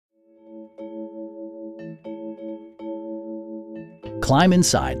Climb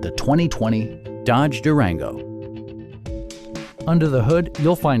inside the 2020 Dodge Durango. Under the hood,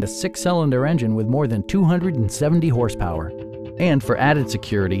 you'll find a 6-cylinder engine with more than 270 horsepower. And for added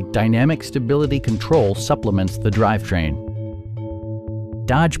security, dynamic stability control supplements the drivetrain.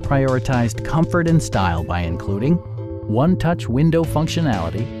 Dodge prioritized comfort and style by including one-touch window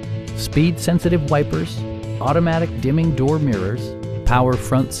functionality, speed-sensitive wipers, automatic dimming door mirrors, power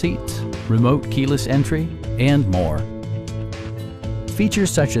front seats, remote keyless entry, and more.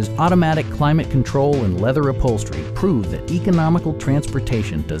 Features such as automatic climate control and leather upholstery prove that economical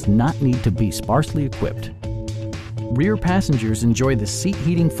transportation does not need to be sparsely equipped. Rear passengers enjoy the seat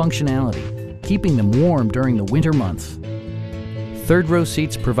heating functionality, keeping them warm during the winter months. Third-row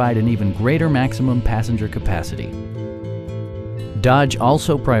seats provide an even greater maximum passenger capacity. Dodge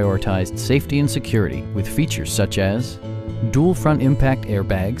also prioritized safety and security with features such as dual front impact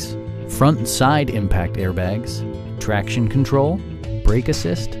airbags, front and side impact airbags, traction control, brake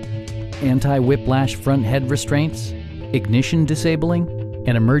assist, anti-whiplash front head restraints, ignition disabling,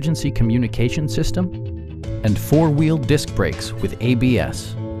 an emergency communication system, and 4-wheel disc brakes with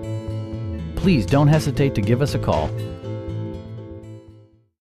ABS. Please don't hesitate to give us a call.